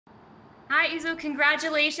Hi, Uzo.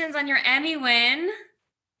 Congratulations on your Emmy win.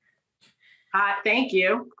 Hi, thank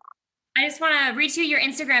you. I just want to read you your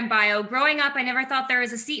Instagram bio. Growing up, I never thought there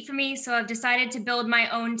was a seat for me, so I've decided to build my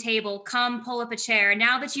own table. Come, pull up a chair.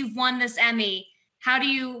 Now that you've won this Emmy, how do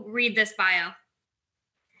you read this bio?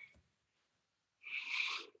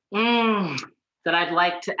 Mm, that I'd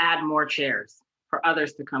like to add more chairs for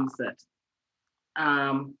others to come sit.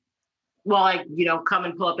 Um, well, come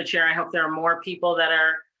and pull up a chair. I hope there are more people that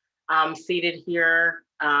are seated here.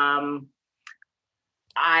 I,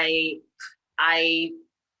 I,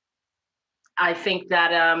 I think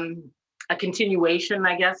that a continuation,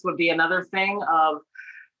 I guess, would be another thing of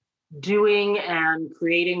doing and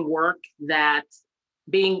creating work that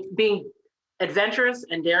being adventurous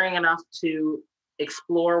and daring enough to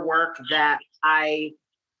explore work that I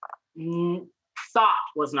thought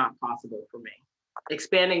was not possible for me,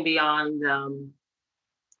 expanding beyond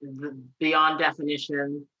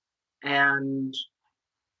definition and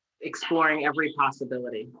exploring every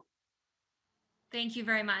possibility. Thank you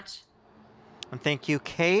very much. And thank you,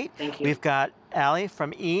 Kate. Thank you. We've got Allie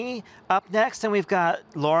from E up next, and we've got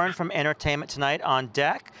Lauren from Entertainment Tonight on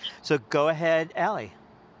deck. So go ahead, Allie.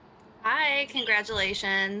 Hi,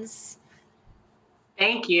 congratulations.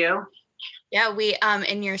 Thank you. Yeah, we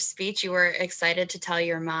in your speech you were excited to tell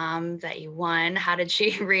your mom that you won. How did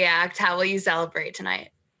she react? How will you celebrate tonight?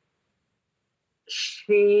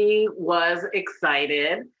 She was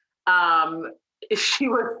excited. She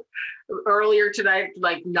was earlier tonight,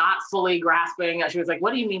 like not fully grasping. She was like,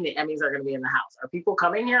 "What do you mean the Emmys are going to be in the house? Are people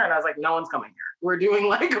coming here?" And I was like, "No one's coming here. We're doing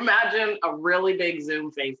like imagine a really big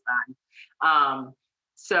Zoom FaceTime."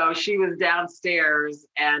 So she was downstairs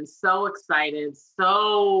and so excited,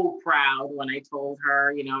 so proud when I told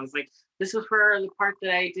her. I was like, "This was for the part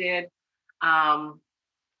that I did."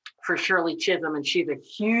 For Shirley Chisholm, and she's a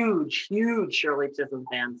huge, huge Shirley Chisholm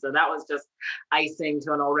fan. So that was just icing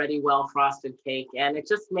to an already well-frosted cake. And it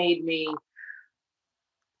just made me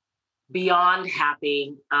beyond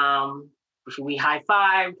happy. We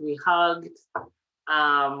high-fived, we hugged.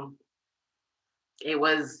 It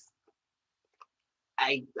was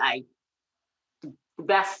the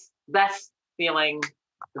best feeling,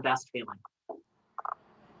 the best feeling.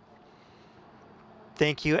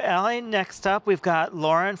 Thank you, Allie. Next up, we've got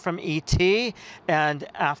Lauren from ET. And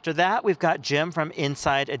after that, we've got Jim from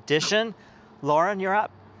Inside Edition. Lauren, you're up.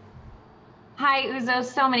 Hi, Uzo.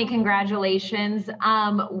 So many congratulations.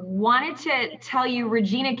 Wanted to tell you,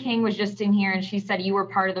 Regina King was just in here and she said you were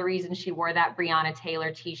part of the reason she wore that Breonna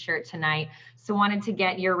Taylor t-shirt tonight. So wanted to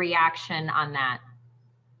get your reaction on that.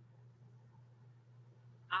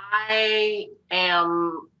 I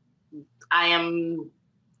am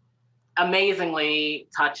amazingly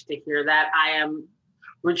touched to hear that.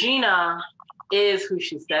 Regina is who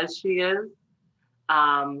she says she is,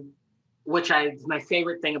 which is my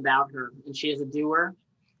favorite thing about her. And she is a doer.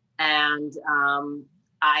 And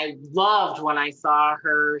I loved when I saw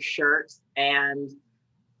her shirt and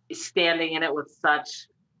standing in it with such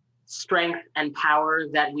strength and power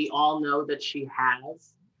that we all know that she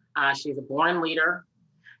has. She's a born leader.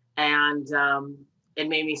 And it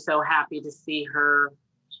made me so happy to see her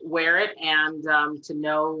wear it and to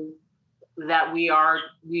know that we are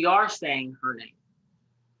saying her name.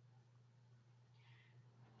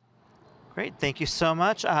 Great, thank you so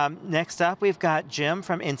much. Next up, we've got Jim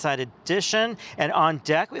from Inside Edition, and on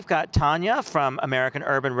deck, we've got Tanya from American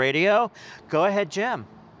Urban Radio. Go ahead, Jim.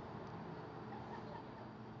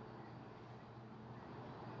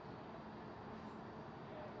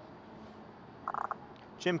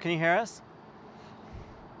 Jim, can you hear us?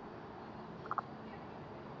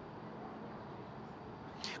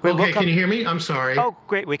 Okay, can you hear me? I'm sorry. Oh,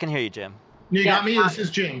 great. We can hear you, Jim. You got me? This is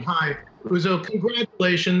Jim. Hi. Uzo,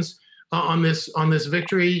 congratulations on this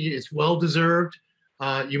victory. It's well-deserved.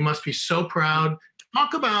 You must be so proud.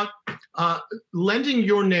 Talk about lending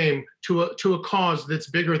your name to a cause that's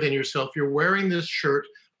bigger than yourself. You're wearing this shirt,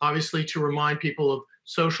 obviously, to remind people of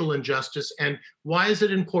social injustice. And why is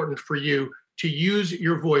it important for you to use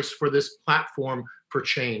your voice for this platform for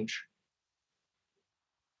change?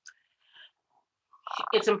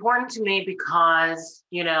 It's important to me because,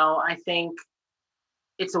 I think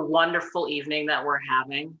it's a wonderful evening that we're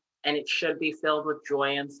having, and it should be filled with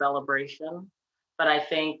joy and celebration. But I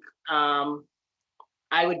think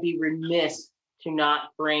I would be remiss to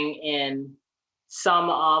not bring in some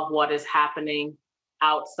of what is happening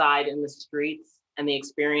outside in the streets and the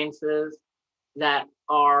experiences that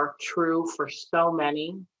are true for so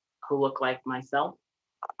many who look like myself.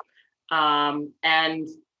 And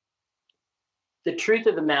the truth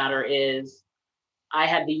of the matter is, I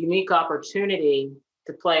had the unique opportunity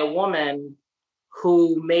to play a woman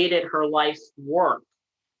who made it her life's work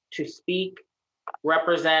to speak,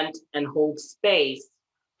 represent, and hold space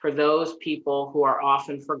for those people who are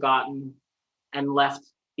often forgotten and left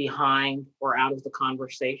behind or out of the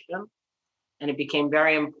conversation. And it became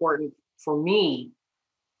very important for me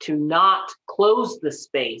to not close the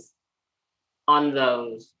space on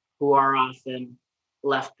those who are often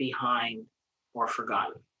left behind or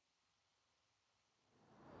forgotten.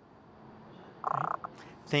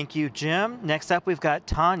 Thank you, Jim. Next up, we've got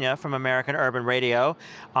Tanya from American Urban Radio.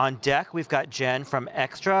 On deck, we've got Jen from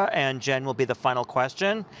Extra, and Jen will be the final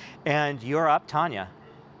question. And you're up, Tanya.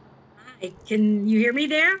 Hi, can you hear me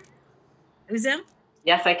there, Uzo?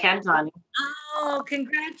 Yes, I can, Tanya. Oh,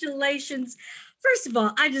 congratulations. First of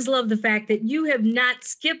all, I just love the fact that you have not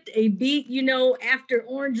skipped a beat, you know, after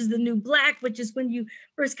Orange is the New Black, which is when you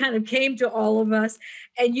first kind of came to all of us,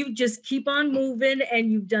 and you just keep on moving,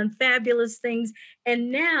 and you've done fabulous things.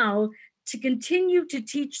 And now to continue to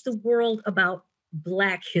teach the world about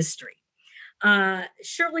Black history.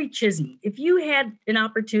 Shirley Chisholm, if you had an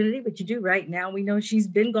opportunity, which you do right now, we know she's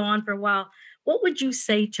been gone for a while, what would you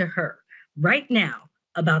say to her right now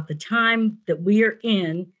about the time that we are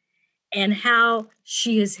in and how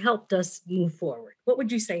she has helped us move forward? What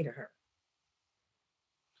would you say to her?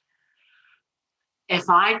 If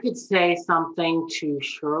I could say something to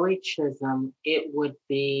Shirley Chisholm, it would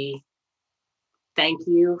be thank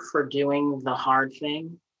you for doing the hard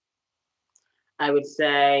thing. I would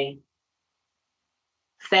say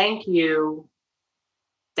thank you.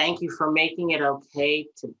 Thank you for making it okay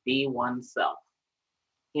to be oneself.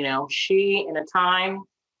 You know, she, in a time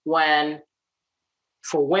when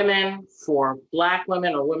for women, for Black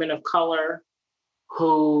women or women of color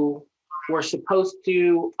who were supposed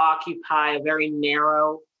to occupy a very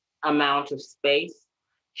narrow amount of space,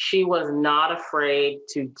 she was not afraid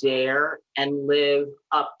to dare and live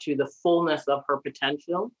up to the fullness of her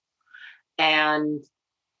potential. And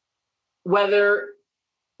whether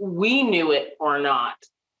we knew it or not,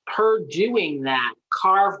 her doing that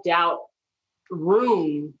carved out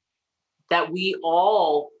room that we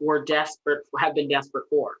all have been desperate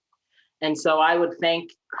for. And so I would thank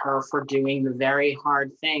her for doing the very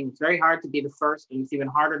hard thing. It's very hard to be the first, and it's even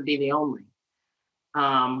harder to be the only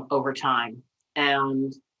over time.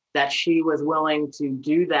 And that she was willing to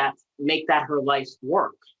do that, make that her life's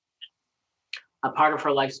work. A part of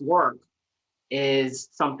her life's work is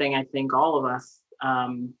something I think all of us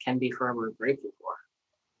can be forever grateful for.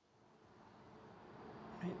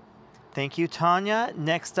 Thank you, Tanya.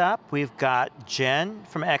 Next up, we've got Jen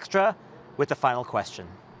from Extra with the final question.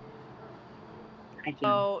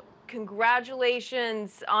 Oh,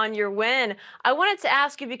 congratulations on your win. I wanted to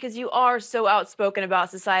ask you, because you are so outspoken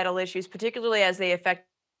about societal issues, particularly as they affect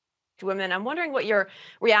women. I'm wondering what your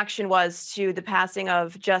reaction was to the passing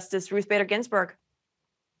of Justice Ruth Bader Ginsburg.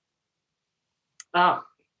 Oh,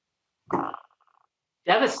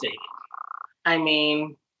 devastating. I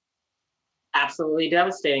mean, absolutely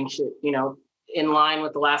devastating. You know, in line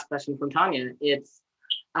with the last question from Tanya, it's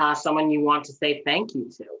someone you want to say thank you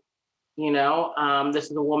to. You know,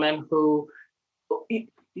 this is a woman who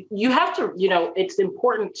you have to, you know, it's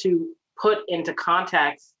important to put into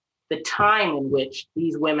context the time in which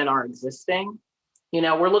these women are existing. You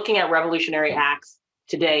know, we're looking at revolutionary acts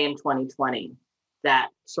today in 2020 that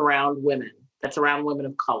surround women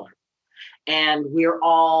of color. And we're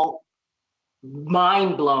all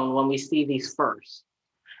mind blown when we see these first.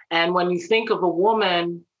 And when you think of a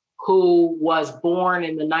woman who was born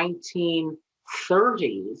in the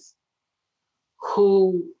 1930s,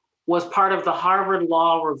 who was part of the Harvard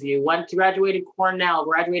Law Review, graduated Cornell,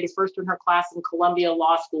 graduated first in her class in Columbia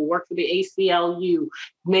Law School, worked for the ACLU,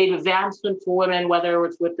 made advancement for women, whether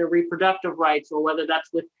it's with their reproductive rights or whether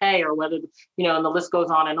that's with pay or whether, you know, and the list goes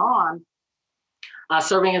on and on,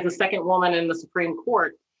 serving as the second woman in the Supreme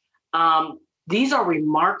Court. These are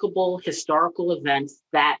remarkable historical events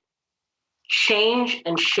that change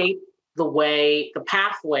and shape the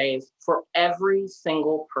pathways for every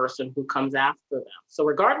single person who comes after them. So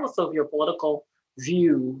regardless of your political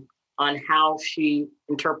view on how she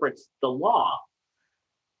interprets the law,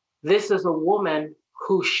 this is a woman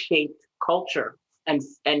who shaped culture and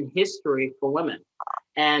history for women.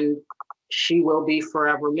 And she will be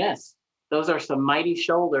forever missed. Those are some mighty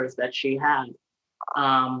shoulders that she had,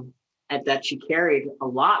 and that she carried a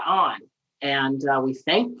lot on. And we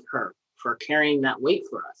thank her for carrying that weight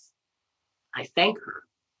for us. I thank her.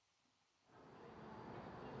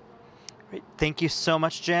 Great. Thank you so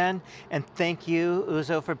much, Jen. And thank you,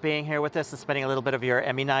 Uzo, for being here with us and spending a little bit of your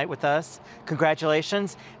Emmy night with us.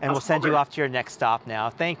 Congratulations. And we'll send you off to your next stop now.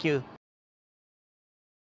 Thank you.